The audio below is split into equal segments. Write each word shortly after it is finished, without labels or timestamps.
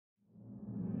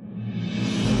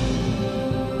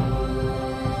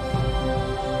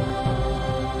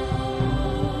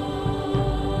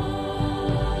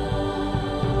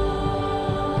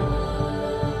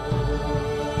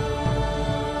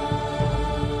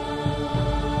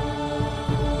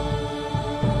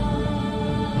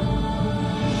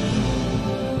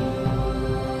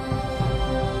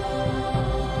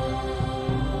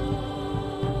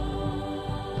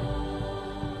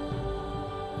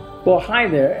Well, hi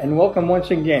there, and welcome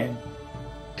once again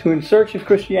to In Search of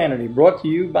Christianity, brought to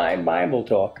you by Bible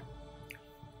Talk.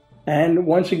 And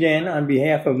once again, on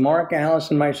behalf of Mark,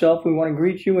 Alice, and myself, we want to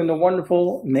greet you in the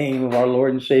wonderful name of our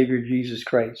Lord and Savior, Jesus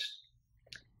Christ.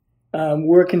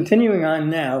 We're continuing on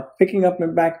now, picking up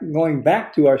and going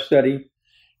back to our study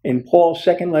in Paul's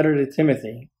second letter to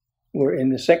Timothy. We're in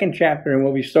the second chapter, and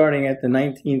we'll be starting at the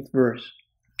 19th verse.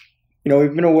 You know,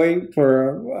 we've been away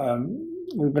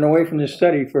from this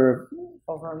study for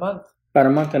over a month, about a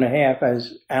month and a half,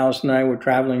 as Alice and I were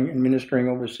traveling and ministering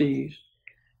overseas.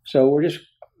 So we're just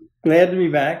glad to be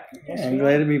back,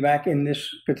 glad to be back in this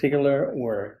particular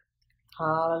word.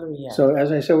 Hallelujah. So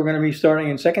as I said, we're going to be starting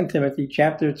in 2 Timothy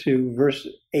chapter 2, verse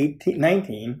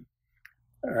 19.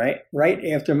 All right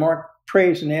after Mark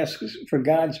prays and asks for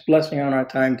God's blessing on our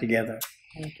time together.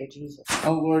 Thank you, Jesus.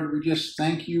 Oh, Lord, we just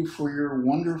thank you for your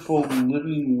wonderful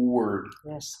living word.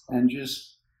 Yes. And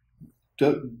just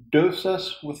dose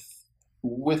us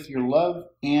with your love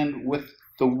and with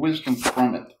the wisdom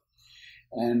from it.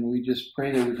 And we just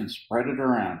pray that we can spread it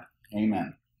around.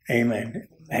 Amen. Amen.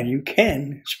 And you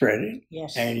can spread it.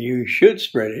 Yes. And you should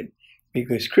spread it,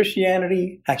 because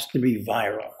Christianity has to be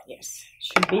viral. Yes.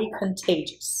 Should be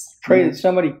contagious. Pray that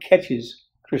somebody catches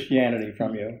Christianity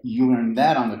from you. You learned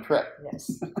that on the trip.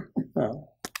 Yes. Oh.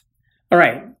 All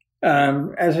right.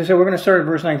 As I said, we're going to start at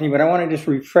verse 19, but I want to just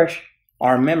refresh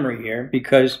our memory here,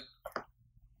 because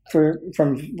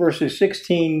from verses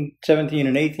 16, 17,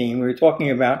 and 18, we were talking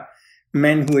about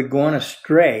men who had gone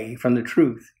astray from the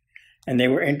truth, and they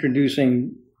were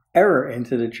introducing error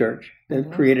into the church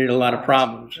that created a lot of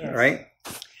problems, right?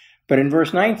 But in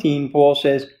verse 19, Paul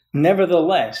says,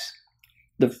 "Nevertheless,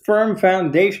 the firm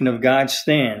foundation of God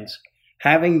stands,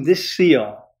 having this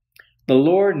seal: the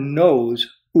Lord knows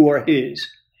who are his,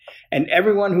 and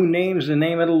everyone who names the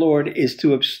name of the Lord is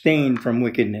to abstain from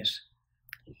wickedness."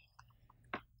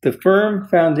 The firm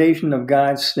foundation of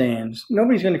God stands.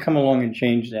 Nobody's going to come along and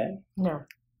change that. No.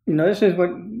 You know, this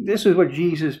is what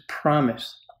Jesus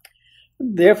promised.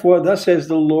 "Therefore, thus says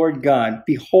the Lord God,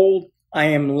 behold, I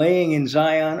am laying in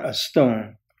Zion a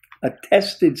stone, a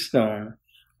tested stone,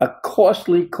 a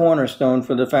costly cornerstone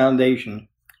for the foundation,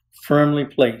 firmly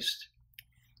placed.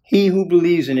 He who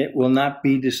believes in it will not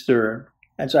be disturbed."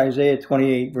 That's Isaiah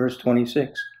 28, verse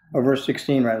 26, or verse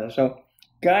 16, rather. So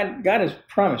God has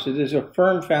promised that there's a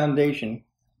firm foundation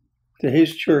to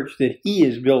his church that he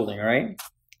is building, right?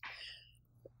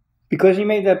 Because he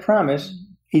made that promise,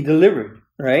 he delivered,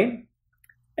 right?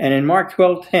 And in Mark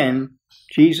 12:10,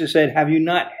 Jesus said, "Have you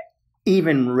not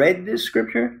even read this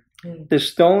scripture? The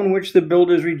stone which the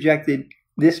builders rejected,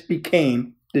 this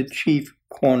became the chief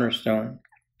cornerstone."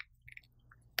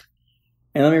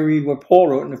 And let me read what Paul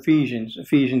wrote in Ephesians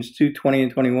 2:20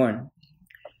 and 21.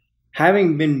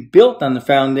 "Having been built on the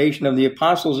foundation of the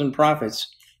apostles and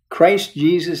prophets, Christ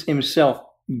Jesus himself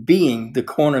being the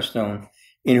cornerstone,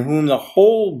 in whom the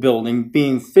whole building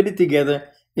being fitted together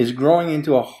is growing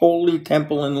into a holy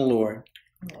temple in the Lord."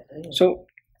 So,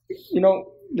 you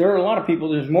know, there are a lot of people,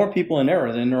 there's more people in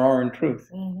error than there are in truth.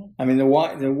 I mean, the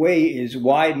way is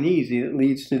wide and easy that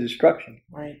leads to destruction.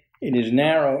 Right. It is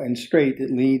narrow and straight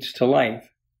that leads to life.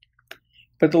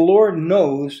 But the Lord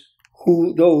knows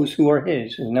those who are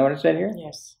his. Isn't that what it said here?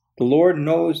 Yes. The Lord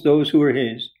knows those who are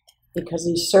his. Because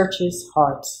he searches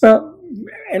hearts. Well,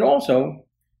 and also,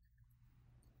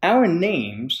 our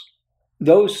names,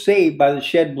 those saved by the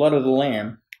shed blood of the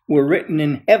Lamb, were written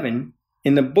in heaven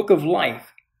in the book of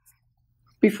life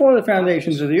before the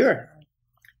foundations of the earth.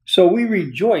 So we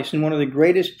rejoice in one of the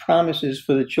greatest promises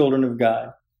for the children of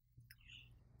God.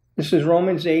 This is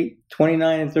Romans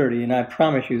 8:29 and 30, and I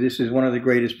promise you this is one of the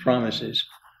greatest promises,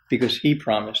 because he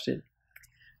promised it.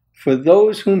 "For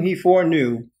those whom he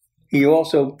foreknew, he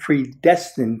also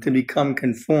predestined to become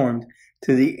conformed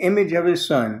to the image of his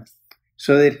Son,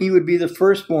 so that he would be the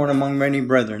firstborn among many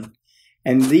brethren.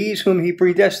 And these whom he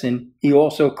predestined, he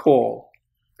also called.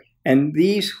 And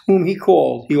these whom he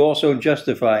called, he also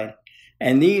justified.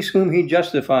 And these whom he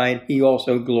justified, he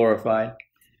also glorified."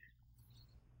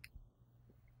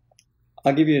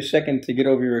 I'll give you a second to get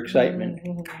over your excitement,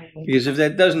 because if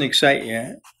that doesn't excite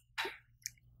you,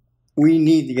 we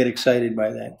need to get excited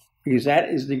by that, because that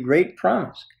is the great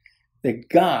promise that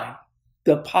God,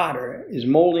 the potter, is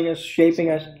molding us,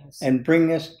 shaping us, and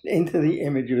bringing us into the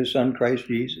image of his Son, Christ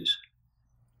Jesus.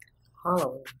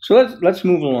 Hallelujah. So let's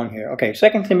move along here. Okay,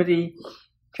 2 Timothy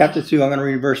chapter 2, I'm going to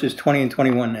read verses 20 and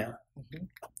 21 now.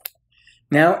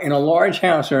 "Now, in a large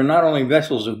house there are not only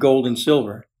vessels of gold and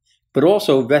silver, but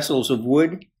also vessels of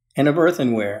wood and of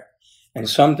earthenware, and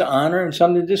some to honor and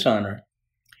some to dishonor.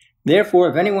 Therefore,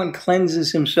 if anyone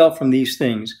cleanses himself from these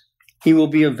things, he will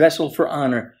be a vessel for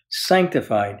honor,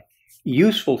 sanctified,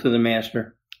 useful to the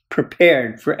master,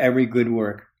 prepared for every good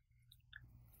work.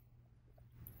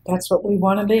 That's what we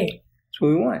want to be. That's what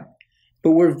we want.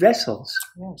 But we're vessels,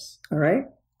 Yes. all right?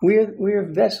 We're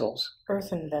vessels.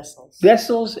 Earthen vessels.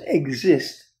 Vessels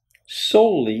exist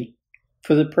solely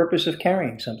for the purpose of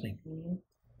carrying something Mhm.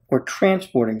 or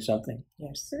transporting something.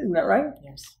 Yes. Isn't that right?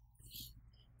 Yes.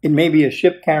 It may be a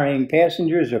ship carrying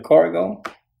passengers or cargo.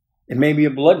 It may be a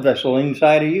blood vessel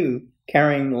inside of you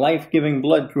carrying life-giving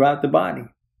blood throughout the body.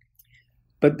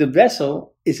 But the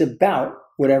vessel is about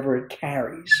whatever it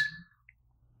carries.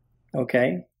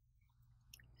 Okay?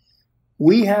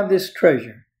 We have this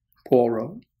treasure, Paul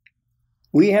wrote.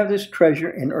 We have this treasure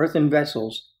in earthen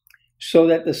vessels so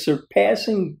that the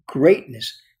surpassing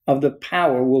greatness of the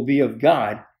power will be of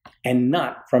God and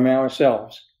not from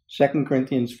ourselves. 2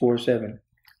 Corinthians 4:7.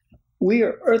 We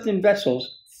are earthen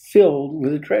vessels filled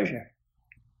with a treasure.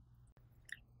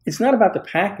 It's not about the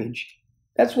package.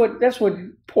 That's what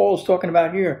Paul's talking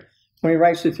about here when he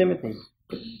writes to Timothy.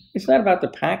 It's not about the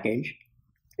package.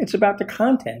 It's about the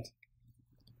content.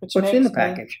 Which What's in the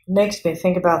package? Makes me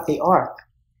think about the ark.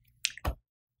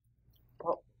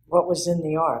 What was in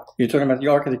the ark? You're talking about the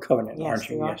Ark of the Covenant, Yes, aren't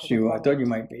you? the Ark Yes, of the you. I Covenant. thought you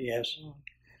might be. Yes. Mm.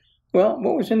 Well,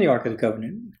 what was in the Ark of the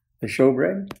Covenant? The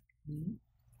showbread. Mhm.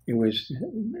 It was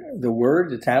the Word,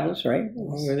 the tablets, right?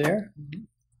 Over there.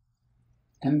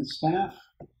 And the staff.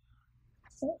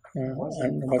 I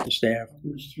don't know about the staff.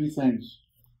 There's three things.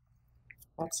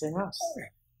 That's in us.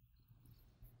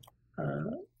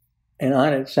 And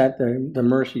on it sat the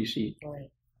mercy seat.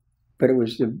 Right. But it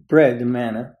was the bread, the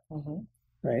manna, Mm-hmm.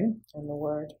 right? And the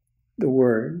word. The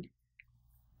Word.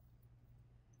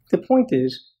 The point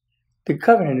is, the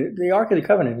covenant, the Ark of the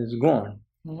Covenant is gone.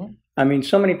 Mm-hmm. I mean,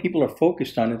 so many people are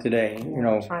focused on it today. You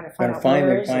know, Trying to gotta find out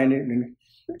where find is it. And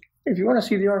if you want to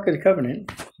see the Ark of the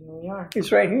Covenant, Here we are.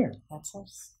 it's right here. That's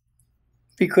us.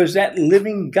 Because that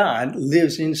living God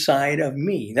lives inside of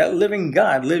me. That living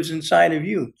God lives inside of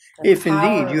you. The If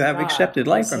power indeed you of have God accepted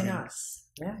life is from in Him. us.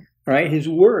 Yeah. Right? His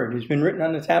Word has been written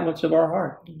on the tablets of our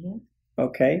heart. Mm-hmm.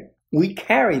 Okay? We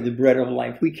carry the bread of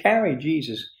life. We carry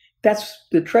Jesus. That's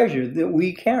the treasure that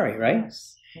we carry, right?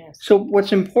 Yes. Yes. So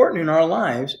what's important in our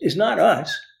lives is not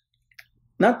us,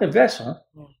 not the vessel,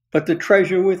 Yeah. but the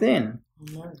treasure within.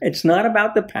 Amen. It's not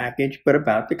about the package, but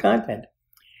about the content.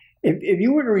 If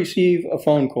you were to receive a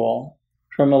phone call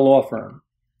from a law firm,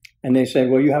 and they said,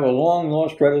 well, you have a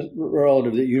long-lost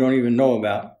relative that you don't even know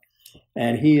about,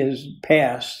 and he has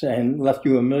passed and left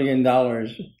you $1 million or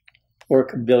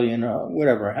 $1 billion, or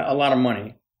whatever, a lot of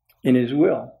money in his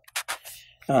will.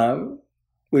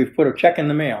 We've put a check in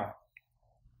the mail,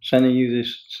 sending you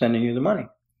the money.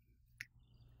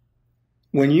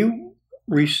 When you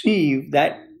receive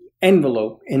that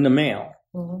envelope in the mail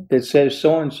Mm-hmm. that says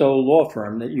so-and-so law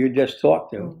firm that you just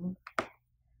talked to, Mm-hmm.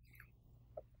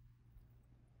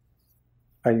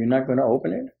 are you not going to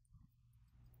open it?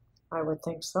 I would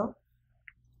think so.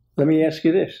 Let me ask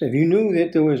you this. If you knew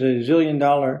that there was $1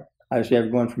 zillion, obviously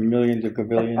I've gone from million to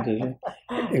kabillion to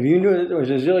if you knew that there was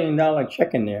 $1 zillion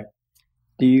check in there,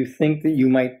 do you think that you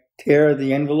might tear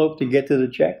the envelope to get to the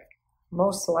check?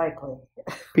 Most likely.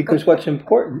 Because what's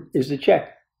important is the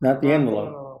check, not the Not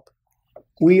envelope.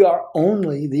 We are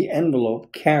only the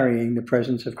envelope carrying the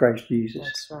presence of Christ Jesus.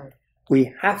 That's right.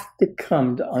 We have to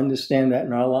come to understand that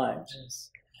in our lives. Yes.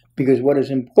 Because what is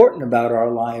important about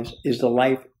our lives is the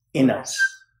life in us.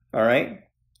 All right?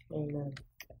 Amen.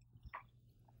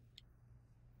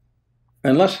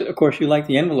 Unless, of course, you like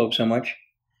the envelope so much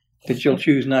that you'll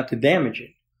choose not to damage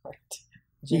it. Right.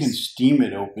 You can Just, steam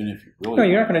it open if you really No,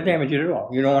 you're not want. going to damage it at all.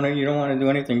 You don't want to do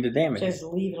anything to damage just it.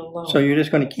 leave it alone. So you're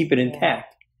just going to keep it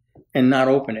intact and not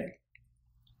open it.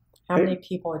 How many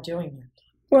people are doing that?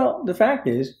 Well, the fact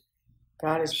is,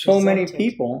 God is so many presented.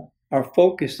 people are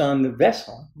focused on the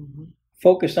vessel, Mm-hmm.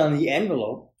 focused on the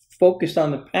envelope, focused on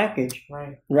the package,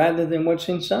 Right. rather than what's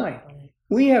inside. Right.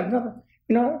 We have nothing.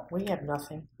 You know, We have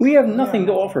nothing. we have Yeah, nothing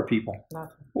to nothing. offer people.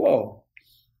 Nothing. Whoa.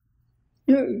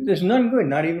 There's none good,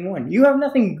 not even one. You have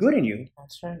nothing good in you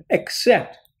That's right.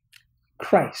 except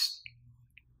Christ.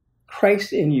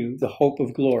 Christ in you, the hope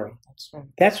of glory. That's right.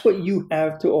 That's what you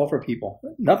have to offer people.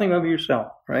 Nothing of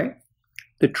yourself, right?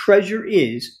 The treasure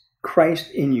is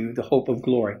Christ in you, the hope of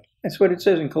glory. That's what it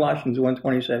says in Colossians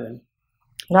 1:27.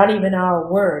 Not even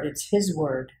our word. It's His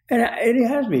word. And it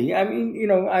has me. I mean, you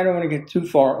know, I don't want to get too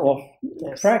far off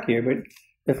Yes. track here, but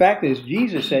the fact is,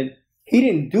 Jesus said He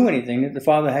didn't do anything that the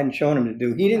Father hadn't shown Him to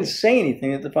do. He didn't say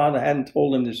anything that the Father hadn't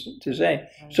told Him to say.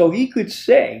 So He could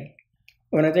say,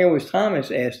 when I think it was Thomas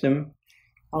asked Him,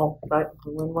 Oh, but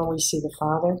when we see the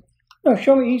Father, no,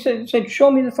 show me. He said, show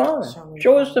me the Father. Show me the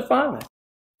Show us Father. the Father.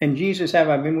 And Jesus, have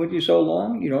I been with you so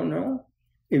long? You don't know?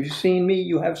 If you've seen me,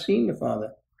 you have seen the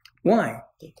Father. Why?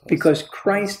 Because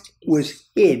Christ was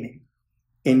hid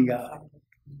in God.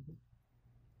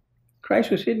 Christ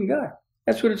was hid in God.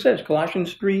 That's what it says,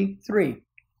 Colossians 3:3.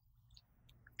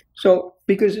 So,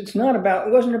 because it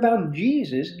wasn't about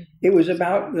Jesus, it was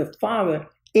about the Father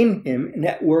in him and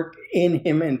that work in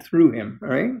him and through him, all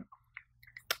right?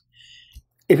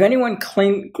 If anyone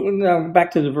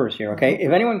back to the verse here, okay?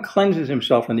 If anyone cleanses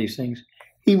himself from these things,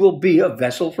 he will be a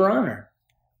vessel for honor.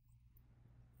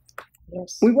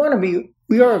 Yes.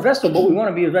 We are a vessel, but we want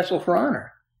to be a vessel for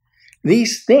honor.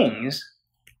 These things,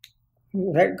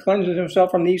 that cleanses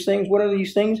himself from these things, what are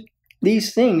these things?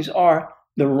 These things are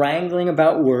the wrangling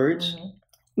about words,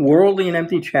 worldly and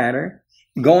empty chatter,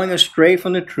 going astray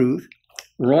from the truth,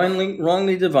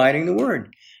 wrongly dividing the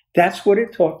word. That's what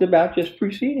it talked about just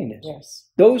preceding this. Yes.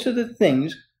 Those are the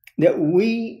things that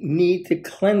we need to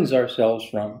cleanse ourselves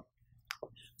from.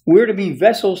 We're to be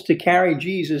vessels to carry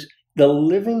Jesus, the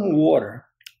living water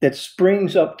that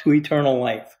springs up to eternal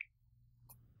life.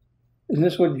 Isn't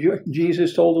this what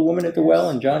Jesus told the woman at the well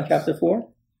in John chapter 4?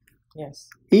 Yes.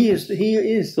 He is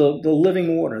the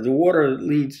living water. The water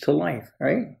leads to life,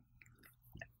 right?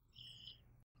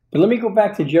 But let me go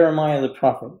back to Jeremiah the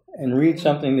prophet and read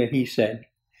something that he said.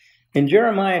 In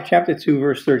Jeremiah chapter 2,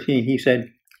 verse 13, he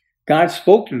said, God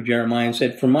spoke to Jeremiah and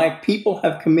said, "For my people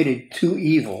have committed two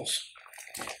evils.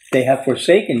 They have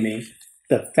forsaken me,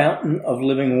 the fountain of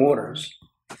living waters,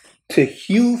 to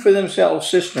hew for themselves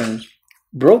cisterns,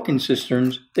 broken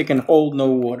cisterns that can hold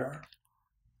no water."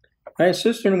 And a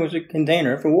cistern was a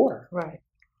container for water. Right.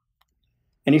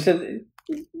 And he said,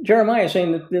 Jeremiah is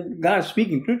saying that God is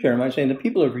speaking through Jeremiah, saying the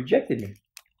people have rejected me.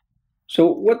 So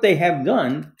what they have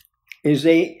done is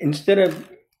they, instead of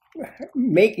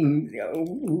making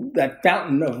that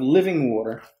fountain of living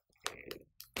water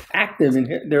active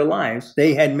in their lives,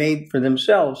 they had made for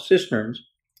themselves cisterns,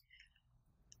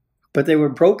 but they were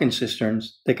broken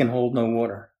cisterns that can hold no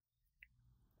water.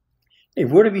 If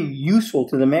we're to be useful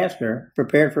to the master,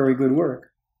 prepared for every good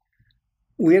work,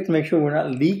 we have to make sure we're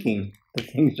not leaking the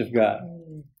things of God.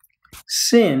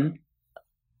 Sin,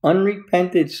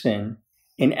 unrepented sin,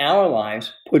 in our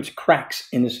lives puts cracks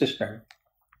in the cistern.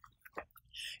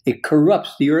 It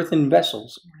corrupts the earthen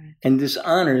vessels and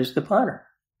dishonors the potter.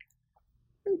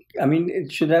 I mean,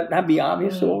 should that not be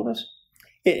obvious to all of us?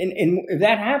 And if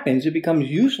that happens, it becomes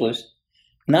useless,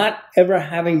 not ever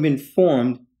having been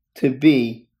formed to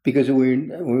be, because we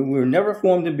were never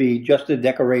formed to be just a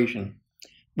decoration,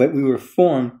 but we were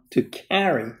formed to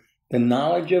carry the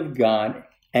knowledge of God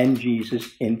and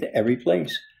Jesus into every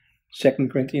place.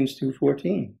 2 Corinthians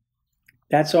 2:14.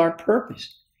 That's our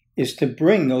purpose, is to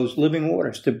bring those living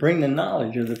waters, to bring the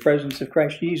knowledge of the presence of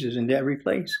Christ Jesus into every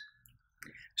place.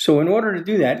 So in order to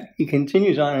do that, he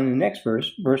continues on in the next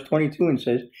verse, verse 22, and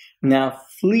says, "Now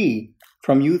flee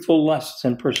from youthful lusts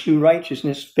and pursue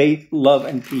righteousness, faith, love,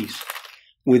 and peace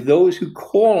with those who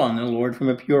call on the Lord from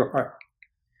a pure heart."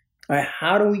 All right,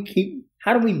 how do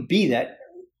we be that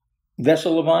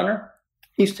vessel of honor?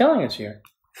 He's telling us here,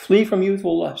 flee from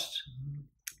youthful lusts,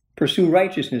 pursue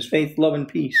righteousness, faith, love, and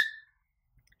peace.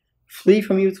 Flee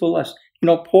from youthful lusts. You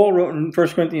know, Paul wrote in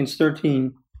 1 Corinthians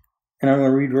 13, and I'm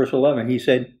going to read verse 11. He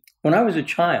said, "When I was a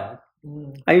child,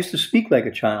 I used to speak like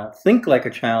a child, think like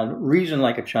a child, reason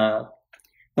like a child.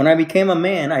 When I became a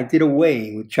man, I did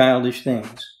away with childish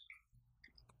things."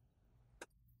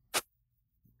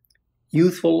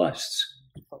 Youthful lusts.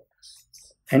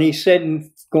 And he said,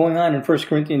 going on in 1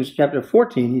 Corinthians chapter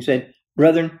 14, he said,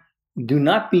 "Brethren, do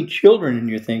not be children in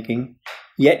your thinking,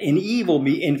 yet in evil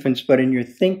be infants, but in your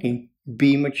thinking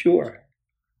be mature.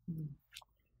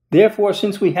 Therefore,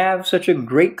 since we have such a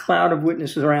great cloud of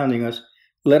witnesses surrounding us,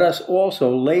 let us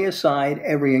also lay aside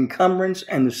every encumbrance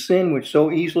and the sin which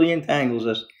so easily entangles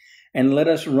us, and let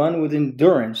us run with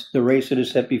endurance the race that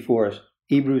is set before us."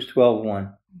 Hebrews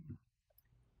 12:1.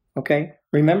 Okay,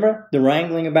 remember the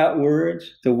wrangling about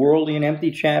words, the worldly and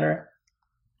empty chatter,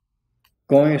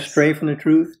 going astray from the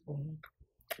truth?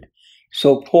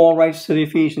 So Paul writes to the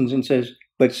Ephesians and says,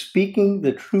 "But speaking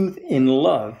the truth in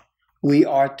love, we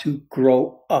are to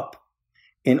grow up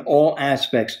in all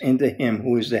aspects into him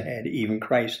who is the head, even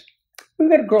Christ." We've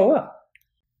got to grow up.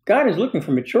 God is looking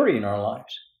for maturity in our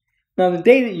lives. Now, the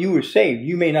day that you were saved,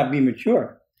 you may not be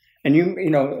mature. And you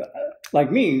know,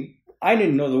 like me, I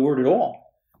didn't know the word at all.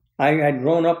 I had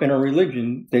grown up in a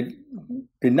religion that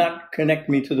did not connect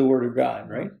me to the word of God,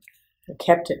 right? It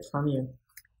kept it from you.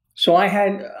 So I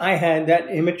had that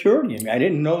immaturity in me. I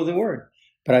didn't know the word.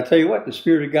 But I tell you what, the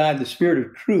Spirit of God, the Spirit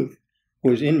of truth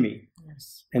was in me.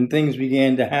 And things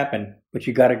began to happen. But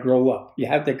you got to grow up. You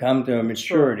have to come to a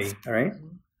maturity, all right?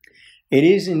 It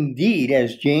is indeed,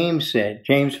 as James said,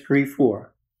 James 3:4,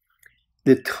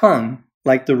 the tongue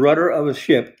like the rudder of a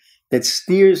ship that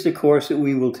steers the course that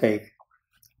we will take.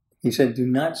 He said, do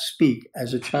not speak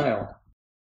as a child.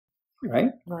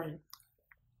 Right? Right.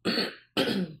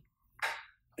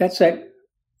 That's that.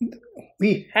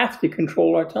 We have to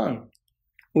control our tongue.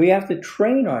 We have to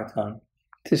train our tongue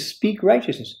to speak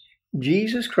righteousness.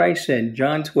 Jesus Christ said,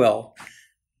 John 12,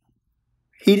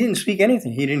 he didn't speak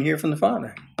anything. He didn't hear from the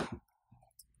Father.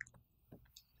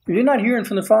 If you're not hearing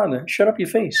from the Father, shut up your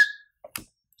face.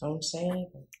 Don't say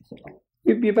anything.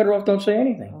 You're better off don't say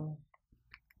anything. Oh.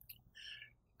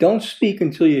 Don't speak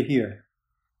until you hear.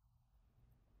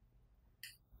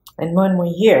 And when we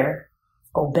hear,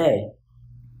 obey.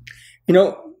 You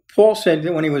know, Paul said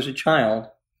that when he was a child,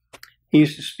 he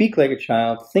used to speak like a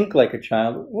child, think like a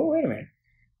child. Well, wait a minute.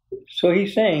 So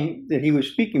he's saying that he was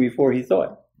speaking before he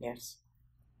thought. Yes.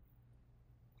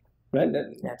 Right?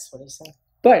 That's what he said.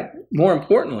 But more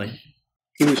importantly,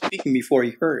 he was speaking before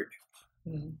he heard.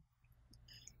 Mm-hmm.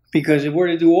 Because if we're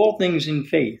to do all things in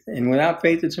faith, and without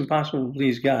faith it's impossible to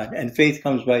please God, and faith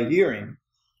comes by hearing,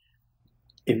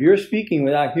 if you're speaking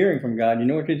without hearing from God, you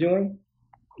know what you're doing?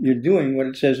 You're doing what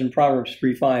it says in Proverbs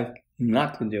 3:5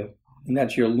 not to do. And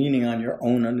that's you're leaning on your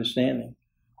own understanding.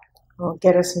 It'll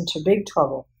get us into big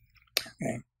trouble.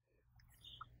 Okay.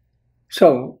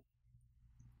 So,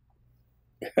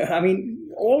 I mean,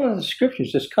 all of the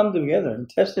scriptures just come together and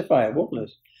testify of all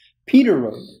this. Peter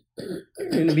wrote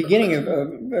in the beginning of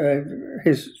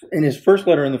his first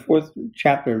letter in the 4th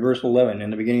chapter, verse 11, in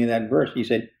the beginning of that verse, he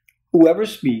said, whoever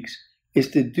speaks is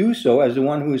to do so as the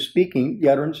one who is speaking the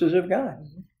utterances of God.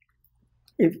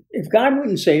 If God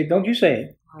wouldn't say it, don't you say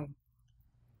it. Right.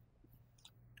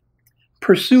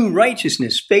 Pursue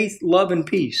righteousness, faith, love, and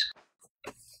peace.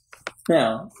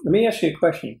 Now, let me ask you a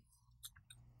question.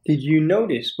 Did you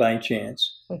notice by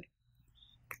chance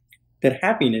that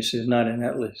happiness is not in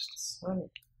that list? Right.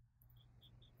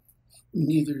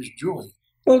 Neither is joy.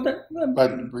 Well, But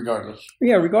regardless.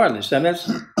 yeah, regardless. I mean,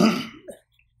 that's,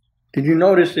 did you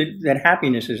notice that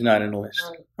happiness is not in the list?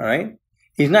 Right. All right?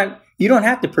 He's not. You don't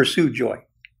have to pursue joy.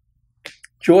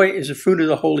 Joy is a fruit of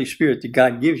the Holy Spirit that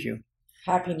God gives you.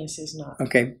 Happiness is not.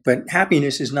 Okay, but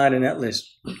happiness is not in that list.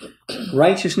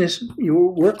 Righteousness,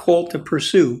 we're called to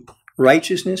pursue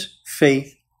righteousness,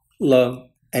 faith, love,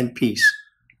 and peace.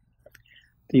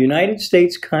 The United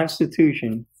States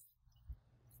Constitution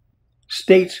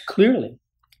states clearly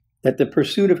that the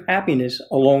pursuit of happiness,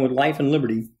 along with life and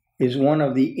liberty, is one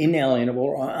of the inalienable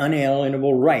or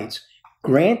unalienable rights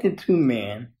granted to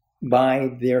man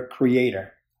by their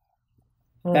Creator.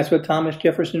 That's what Thomas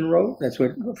Jefferson wrote. That's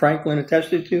what Franklin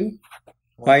attested to.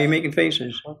 Why are you making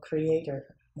faces? Or creator.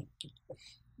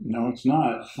 No, it's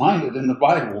not. Find it in the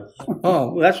Bible.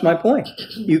 Oh, well, that's my point.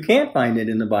 You can't find it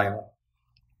in the Bible.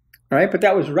 All right, but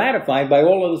that was ratified by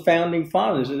all of the founding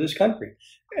fathers of this country.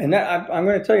 And that, I'm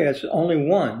going to tell you, that's only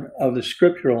one of the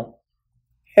scriptural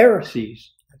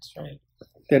heresies That's right.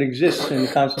 that exists in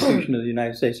the Constitution of the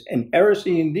United States. And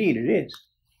heresy indeed it is.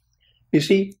 You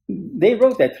see, they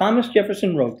wrote that. Thomas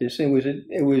Jefferson wrote this. It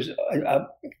was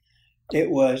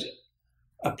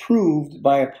approved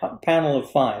by a panel of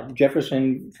 5: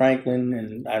 Jefferson, Franklin,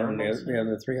 and I don't know the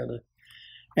other 3 others.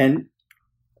 And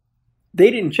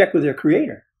they didn't check with their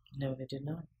Creator. No, they did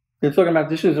not. They're talking about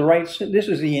this is the rights. This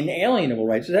is the inalienable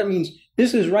rights. So that means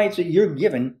this is rights that you're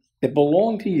given that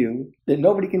belong to you that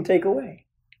nobody can take away.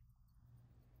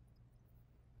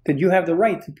 That you have the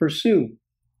right to pursue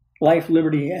life,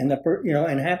 liberty, and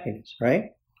and happiness, right?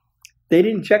 They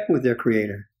didn't check with their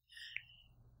Creator.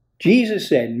 Jesus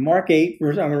said, Mark 8,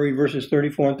 I'm going to read verses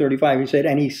 34 and 35. He said,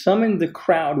 and he summoned the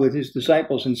crowd with his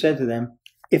disciples and said to them,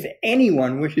 if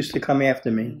anyone wishes to come after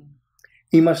me,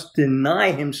 he must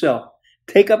deny himself,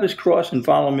 take up his cross and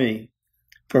follow me.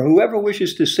 For whoever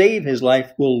wishes to save his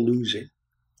life will lose it.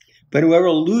 But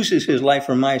whoever loses his life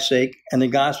for my sake and the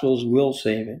gospel's will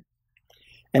save it.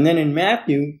 And then in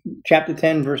Matthew chapter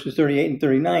 10, verses 38 and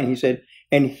 39, he said,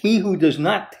 and he who does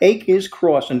not take his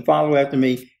cross and follow after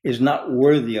me is not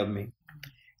worthy of me.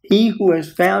 He who has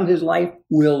found his life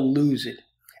will lose it.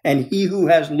 And he who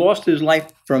has lost his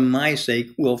life for my sake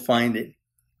will find it.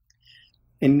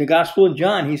 In the Gospel of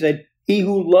John, he said, he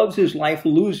who loves his life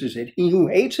loses it. He who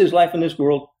hates his life in this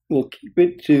world will keep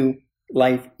it to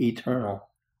life eternal.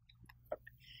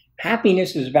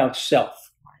 Happiness is about self.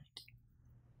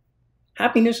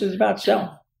 Happiness is about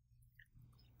self.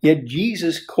 Yet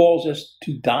Jesus calls us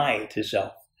to die to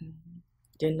self.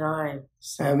 Deny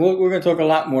self. And we're going to talk a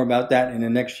lot more about that in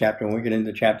the next chapter when we get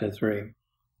into chapter 3.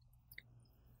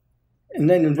 And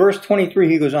then in verse 23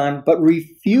 he goes on, but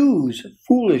refuse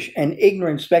foolish and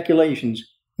ignorant speculations,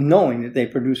 knowing that they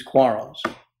produce quarrels.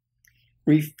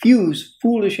 Refuse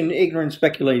foolish and ignorant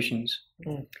speculations.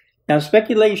 Mm. Now,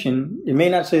 speculation, it may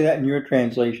not say that in your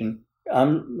translation.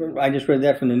 I just read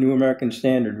that from the New American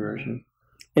Standard Version.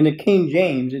 In the King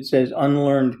James, it says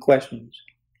unlearned questions.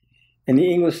 In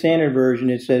the English Standard Version,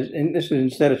 it says, and this is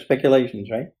instead of speculations,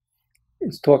 right?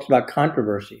 It talks about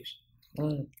controversies.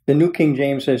 Mm. The New King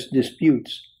James says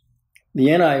disputes. The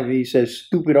NIV says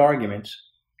stupid arguments.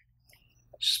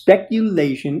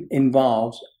 Speculation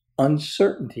involves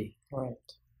uncertainty. Right.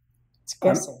 It's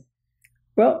guessing.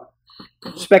 Well,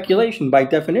 speculation by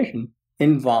definition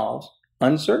involves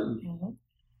uncertainty.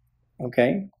 Mm-hmm.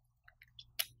 Okay?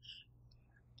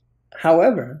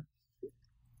 However,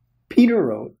 Peter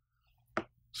wrote,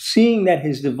 seeing that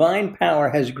his divine power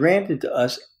has granted to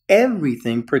us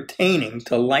everything pertaining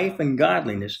to life and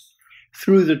godliness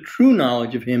through the true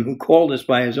knowledge of him who called us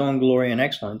by his own glory and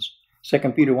excellence, 2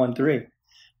 Peter 1:3.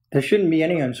 There shouldn't be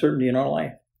any uncertainty in our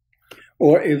life.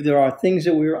 Or if there are things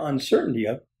that we're uncertainty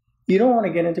of, you don't want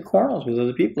to get into quarrels with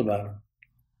other people about them.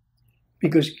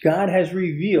 Because God has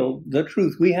revealed the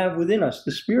truth. We have within us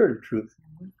the spirit of truth.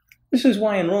 This is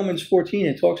why in Romans 14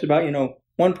 it talks about,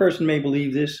 one person may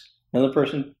believe this, another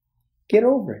person, get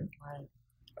over it. Right.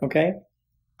 Okay?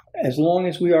 As long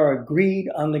as we are agreed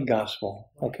on the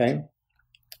gospel. Okay?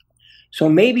 So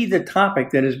maybe the topic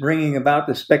that is bringing about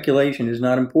the speculation is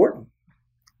not important.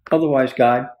 Otherwise,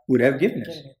 God would have given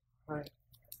us. Right.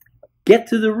 Get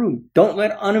to the root. Don't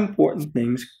let unimportant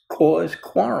things cause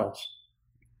quarrels.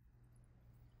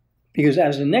 Because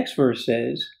as the next verse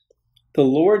says, the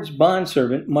Lord's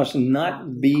bondservant must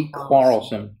not be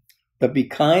quarrelsome, but be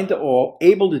kind to all,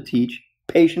 able to teach,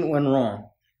 patient when wrong.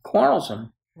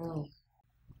 Quarrelsome. Mm.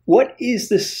 What is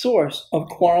the source of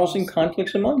quarrels and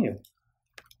conflicts among you?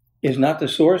 Is not the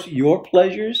source your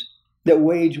pleasures that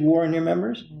wage war in your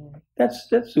members? Mm. That's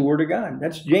the word of God.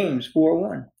 That's James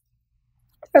 4:1.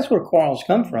 That's where quarrels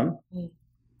come from. Mm.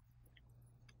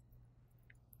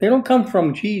 They don't come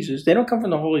from Jesus. They don't come from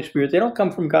the Holy Spirit. They don't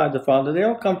come from God the Father. They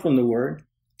don't come from the Word.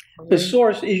 The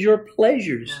source is your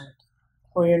pleasures. Right.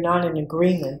 Or you're not in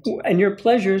agreement. And your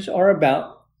pleasures are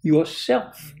about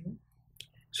yourself. Mm-hmm.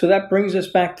 So that brings us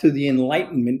back to the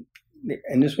Enlightenment,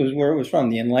 and this was where it was from,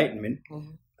 the Enlightenment.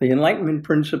 Mm-hmm. The Enlightenment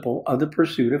principle of the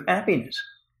pursuit of happiness.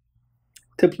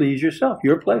 To please yourself,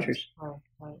 your pleasures.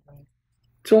 Right.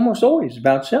 It's almost always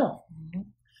about self. Mm-hmm.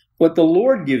 What the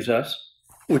Lord gives us,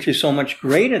 which is so much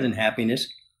greater than happiness,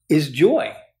 is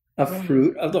joy, a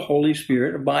fruit of the Holy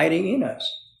Spirit abiding in us.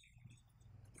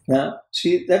 Now,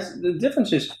 see, that's the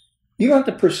difference is you don't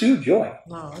have to pursue joy.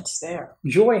 No, it's there.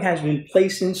 Joy has been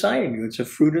placed inside of you. It's a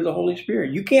fruit of the Holy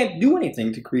Spirit. You can't do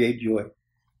anything to create joy.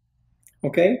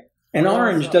 Okay? An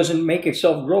orange doesn't make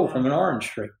itself grow from an orange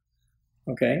tree.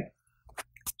 Okay?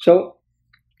 So,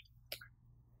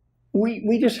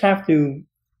 we just have to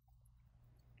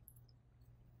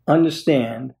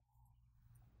understand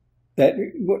that,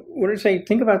 what did it say?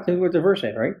 Think about what the verse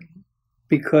said, right?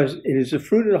 Because it is the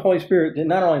fruit of the Holy Spirit that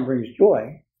not only brings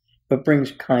joy, but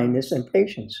brings kindness and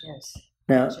patience. Yes.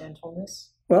 Now,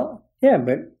 gentleness. Well, yeah,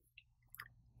 but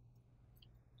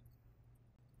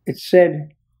it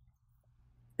said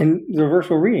in the verse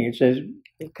we're reading, it says,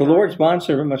 the Lord's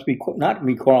bondservant must be not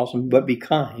be quarrelsome, but be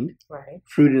kind. Right.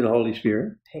 Fruit of the Holy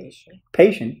Spirit.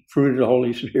 Patient. Fruit of the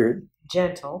Holy Spirit.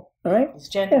 Gentle. All right. It's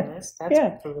gentleness. Yeah. That's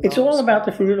yeah. Fruit of It's the all Holy about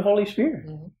the Spirit. fruit of the Holy Spirit.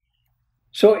 Mm-hmm.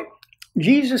 So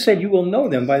Jesus said, "You will know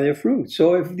them by their fruit."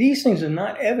 So if these things are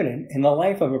not evident in the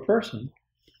life of a person,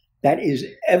 that is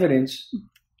evidence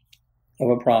of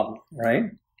a problem, right?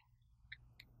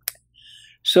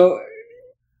 So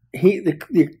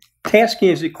the task he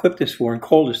has equipped us for and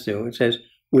called us to, it says,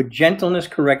 with gentleness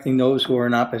correcting those who are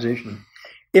in opposition,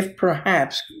 if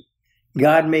perhaps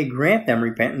God may grant them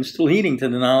repentance leading to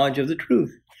the knowledge of the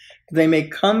truth, that they may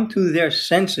come to their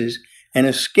senses and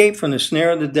escape from the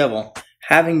snare of the devil,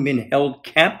 having been held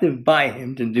captive by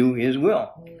him to do his will,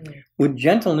 with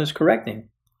gentleness correcting.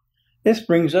 This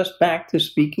brings us back to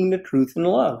speaking the truth in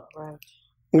love. Right.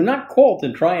 We're not called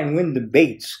to try and win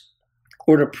debates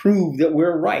or to prove that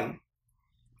we're right,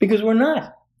 because we're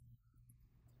not.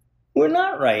 We're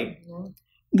not right. Mm-hmm.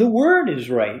 The Word is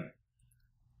right.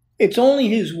 It's only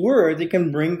His Word that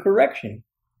can bring correction.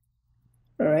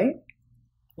 All right?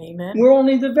 Amen. We're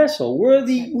only the vessel.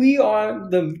 We are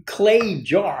the clay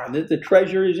jar that the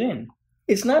treasure is in.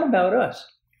 It's not about us.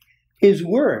 His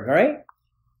Word, right?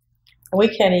 We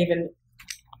can't even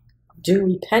do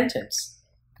repentance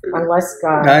unless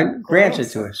God grants it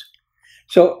to us.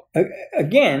 So,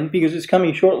 again, because it's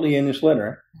coming shortly in this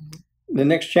letter, the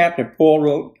next chapter, Paul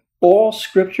wrote, all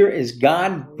Scripture is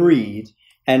God-breathed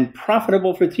and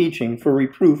profitable for teaching, for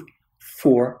reproof,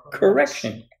 for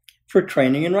correction, for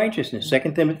training in righteousness.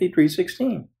 2 Timothy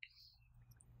 3:16.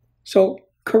 So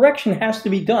correction has to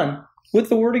be done with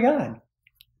the Word of God.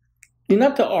 You're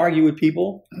not to argue with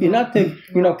people. You're not to,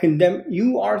 condemn.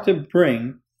 You are to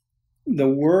bring the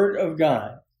Word of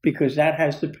God, because that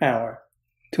has the power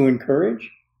to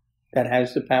encourage, that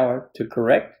has the power to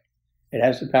correct, it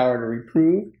has the power to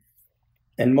reprove,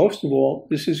 and most of all,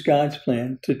 this is God's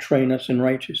plan to train us in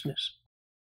righteousness.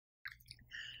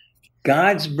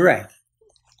 God's breath,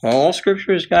 all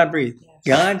Scripture is God-breathed. Yes.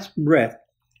 God's breath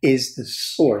is the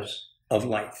source of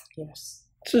life. Yes.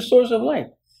 It's the source of life.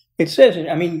 It says,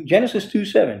 Genesis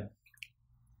 2:7.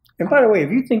 And by the way,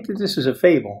 if you think that this is a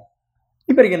fable,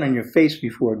 you better get on your face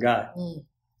before God. All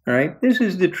right? This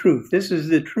is the truth. This is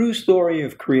the true story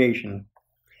of creation.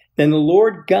 Then the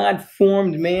Lord God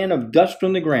formed man of dust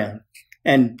from the ground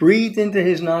and breathed into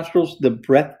his nostrils the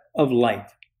breath of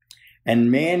life.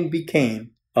 And man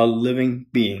became a living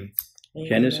being. Amen.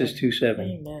 Genesis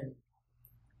 2:7. Amen.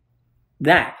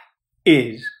 That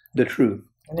is the truth.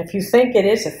 And if you think it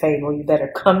is a fable, you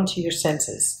better come to your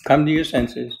senses. Come to your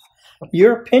senses.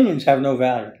 Your opinions have no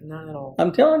value. Not at all.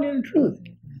 I'm telling you the truth.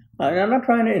 I'm not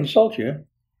trying to insult you.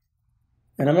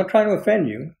 And I'm not trying to offend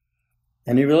you.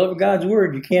 And if you love God's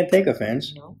word, you can't take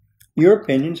offense. No. Your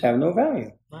opinions have no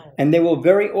value. Right. And they will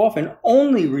very often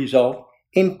only result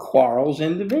in quarrels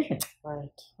and division. Right.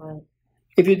 Right.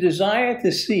 If you desire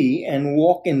to see and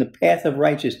walk in the path of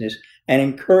righteousness and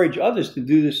encourage others to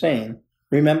do the same,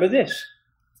 remember this.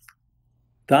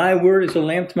 Thy word is a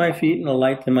lamp to my feet and a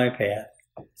light to my path.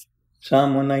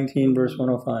 Psalm 119, verse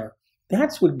 105.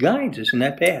 That's what guides us in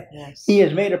that path. Yes. He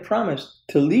has made a promise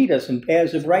to lead us in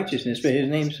paths of righteousness for his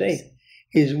name's sake.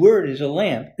 His word is a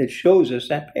lamp that shows us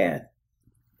that path.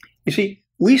 You see,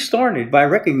 we started by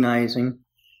recognizing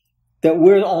that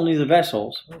we're only the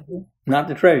vessels, not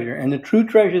the treasure. And the true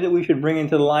treasure that we should bring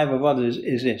into the life of others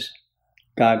is this: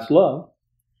 God's love.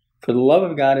 For the love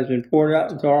of God has been poured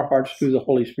out into our hearts through the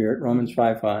Holy Spirit, Romans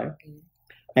 5:5,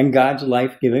 and God's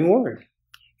life-giving word.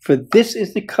 For this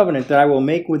is the covenant that I will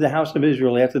make with the house of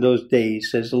Israel after those days,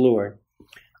 says the Lord.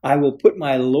 I will put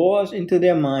my laws into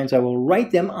their minds, I will write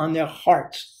them on their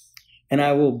hearts, and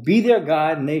I will be their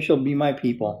God, and they shall be my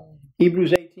people.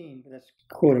 Hebrews 18, that's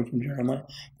quoting from Jeremiah.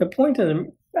 The point of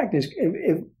the fact is,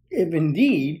 if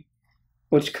indeed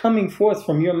what's coming forth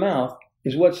from your mouth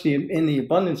is what's in the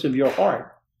abundance of your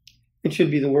heart, it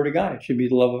should be the word of God. It should be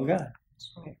the love of God.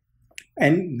 That's right.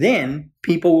 And then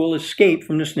people will escape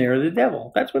from the snare of the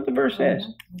devil. That's what the verse says.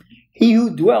 He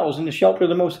who dwells in the shelter of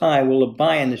the Most High will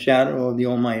abide in the shadow of the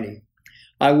Almighty.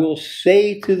 I will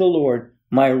say to the Lord,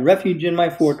 my refuge and my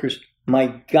fortress,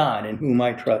 my God in whom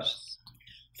I trust.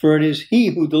 For it is he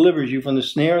who delivers you from the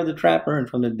snare of the trapper and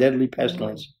from the deadly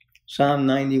pestilence. Psalm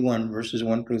 91, verses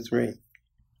 1 through 3.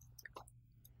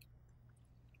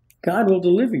 God will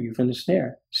deliver you from the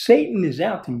snare. Satan is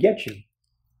out to get you.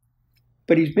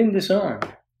 But he's been disarmed.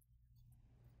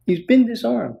 He's been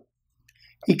disarmed.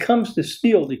 He comes to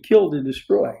steal, to kill, to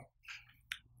destroy.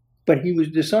 But he was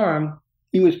disarmed.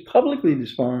 He was publicly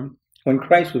disarmed when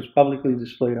Christ was publicly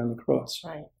displayed on the cross.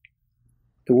 That's right.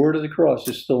 The word of the cross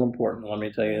is still important, let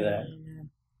me tell you that. Amen.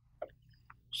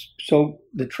 So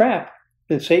the trap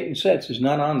that Satan sets is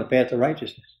not on the path of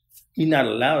righteousness. He's not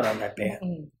allowed on that path.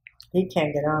 He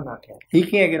can't get on that path. He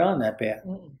can't get on that path.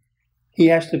 He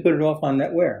has to put it off on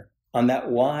that where? On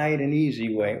that wide and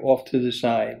easy way, off to the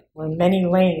side. When many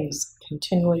lanes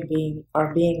continually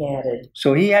are being added.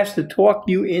 So he has to talk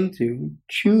you into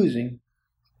choosing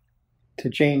to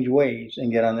change ways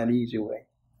and get on that easy way.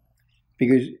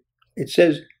 Because it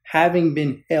says, having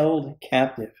been held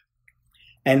captive,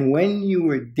 and when you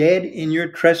were dead in your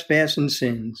trespass and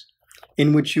sins,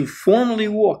 in which you formerly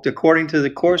walked according to the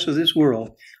course of this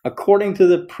world, according to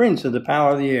the prince of the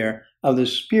power of the air, of the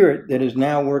spirit that is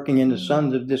now working in the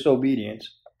sons of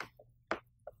disobedience.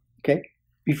 Okay?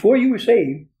 Before you were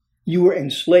saved, you were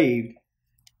enslaved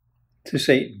to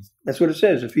Satan. That's what it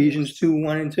says, Ephesians 2,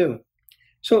 1 and 2.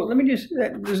 So let me just,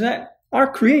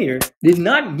 our Creator did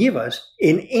not give us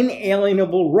an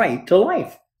inalienable right to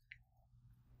life.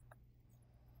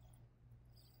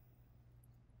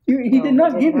 He did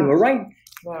not give you a right.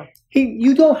 No.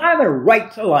 You don't have a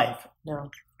right to life. No.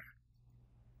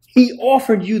 He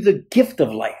offered you the gift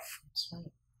of life. That's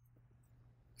right.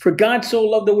 For God so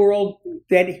loved the world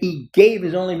that he gave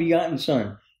his only begotten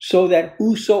Son, so that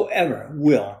whosoever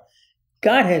will.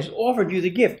 God has offered you the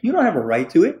gift. You don't have a right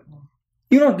to it. No.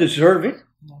 You don't deserve it.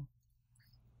 No.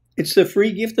 It's the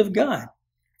free gift of God.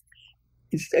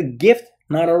 It's a gift,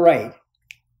 not a right.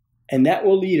 And that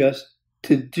will lead us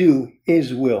to do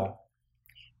his will.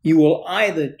 You will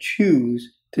either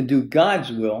choose to do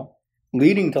God's will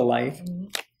leading to life,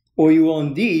 or you will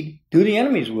indeed do the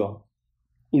enemy's will,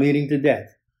 leading to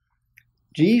death.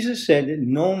 Jesus said that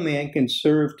no man can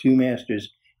serve two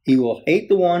masters. He will hate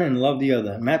the one and love the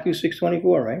other. Matthew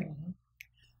 6:24, right?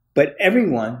 But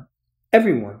everyone,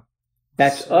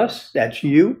 that's us, that's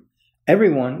you,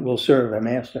 everyone will serve a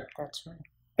master. That's right.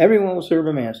 Everyone will serve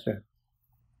a master.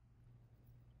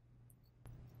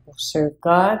 We'll serve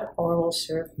God or we'll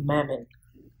serve Mammon.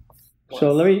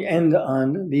 So let me end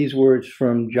on these words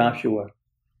from Joshua.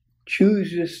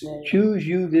 Choose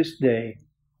you this day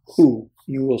who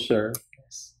you will serve.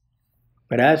 Yes.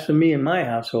 But as for me and my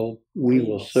household, we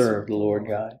will serve the Lord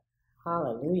God.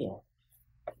 Hallelujah.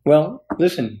 Well,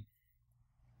 listen,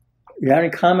 if you have any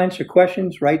comments or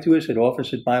questions, write to us at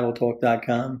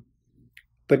office@bibletalk.com.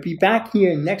 But be back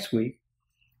here next week,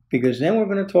 because then we're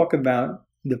going to talk about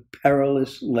the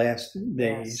perilous last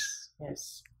days.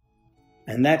 Yes.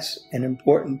 And that's an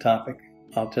important topic,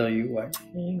 I'll tell you what.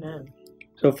 Amen.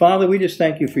 So, Father, we just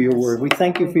thank you for your word. We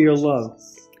thank you for your love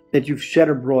that you've shed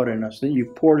abroad in us, that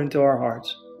you've poured into our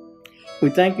hearts. We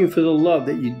thank you for the love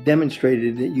that you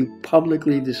demonstrated, that you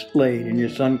publicly displayed in your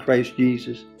Son, Christ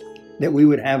Jesus, that we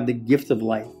would have the gift of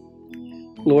life.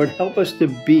 Lord, help us to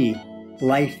be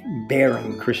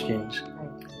life-bearing Christians,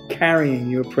 carrying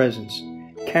your presence,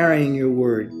 carrying your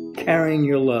word, carrying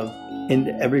your love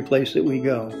into every place that we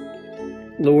go.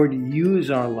 Lord, use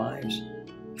our lives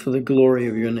for the glory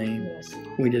of your name. Yes.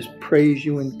 We just praise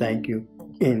you and thank you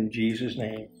in Jesus'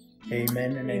 name.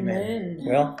 Amen and amen.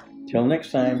 Well, till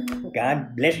next time,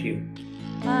 God bless you.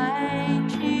 My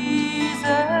Jesus,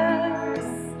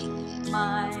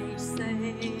 my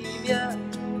Savior,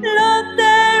 Lord,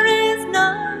 there is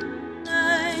none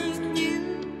like you.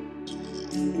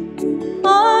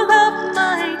 All of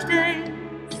my days,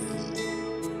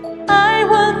 I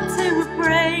want to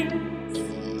praise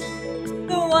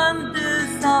the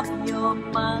wonders of your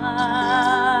might.